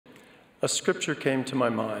a scripture came to my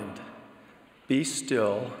mind: "Be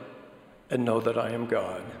still and know that I am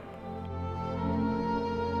God."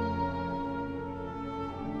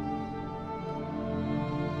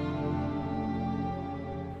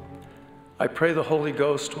 I pray the Holy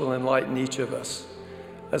Ghost will enlighten each of us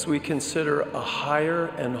as we consider a higher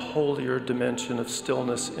and holier dimension of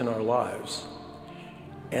stillness in our lives,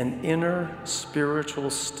 an inner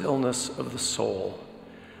spiritual stillness of the soul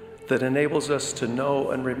that enables us to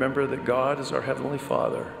know and remember that God is our Heavenly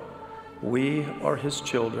Father, we are His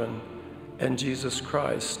children, and Jesus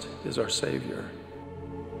Christ is our Savior.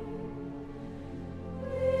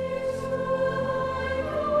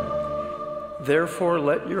 Therefore,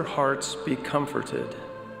 let your hearts be comforted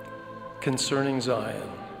concerning Zion,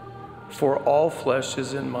 for all flesh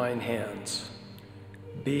is in mine hands.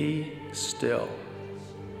 Be still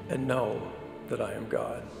and know that I am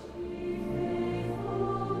God.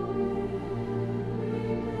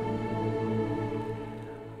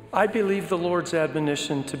 I believe the Lord's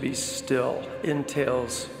admonition to be still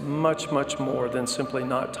entails much, much more than simply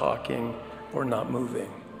not talking or not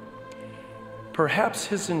moving. Perhaps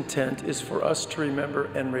His intent is for us to remember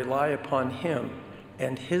and rely upon Him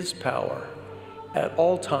and His power at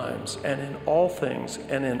all times and in all things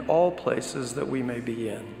and in all places that we may be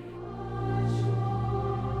in.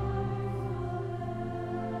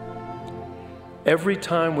 Every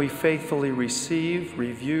time we faithfully receive,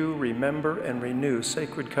 review, remember, and renew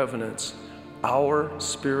sacred covenants, our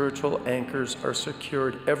spiritual anchors are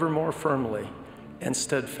secured ever more firmly and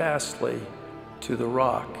steadfastly to the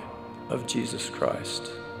rock of Jesus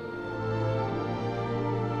Christ.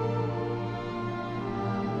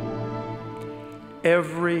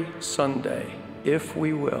 Every Sunday, if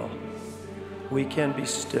we will, we can be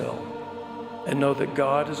still and know that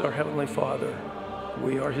God is our Heavenly Father,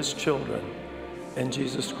 we are His children, and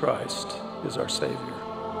Jesus Christ is our Savior.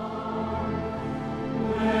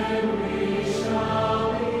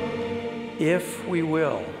 If we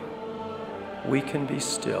will, we can be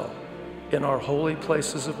still in our holy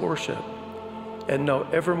places of worship and know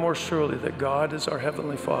ever more surely that God is our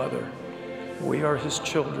Heavenly Father, we are His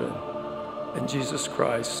children, and Jesus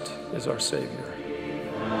Christ is our Savior.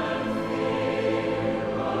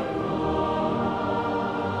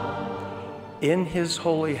 In His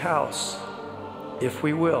holy house, if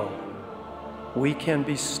we will, we can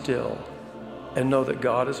be still and know that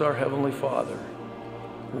God is our Heavenly Father,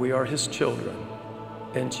 we are His children,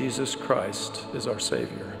 and Jesus Christ is our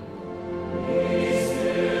Savior.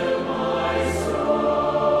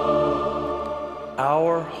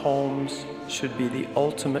 Our homes should be the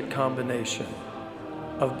ultimate combination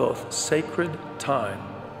of both sacred time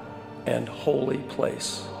and holy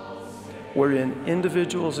place, wherein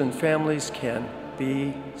individuals and families can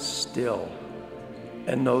be still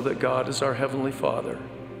and know that God is our Heavenly Father,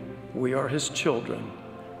 we are His children,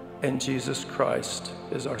 and Jesus Christ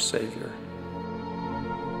is our Savior.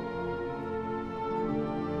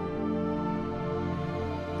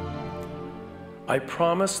 I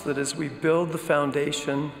promise that as we build the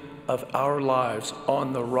foundation of our lives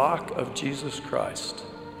on the rock of Jesus Christ,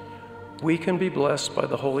 we can be blessed by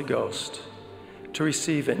the Holy Ghost to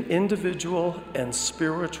receive an individual and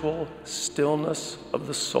spiritual stillness of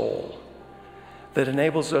the soul that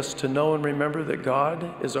enables us to know and remember that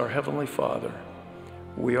God is our Heavenly Father.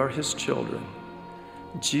 We are His children.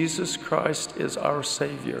 Jesus Christ is our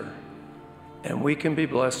Savior, and we can be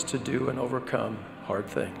blessed to do and overcome hard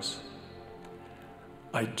things.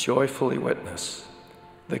 I joyfully witness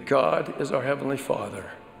that God is our Heavenly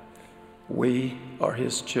Father. We are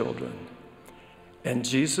His children. And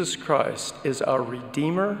Jesus Christ is our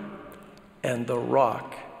Redeemer and the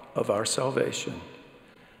rock of our salvation.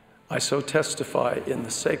 I so testify in the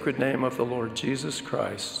sacred name of the Lord Jesus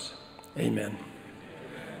Christ. Amen.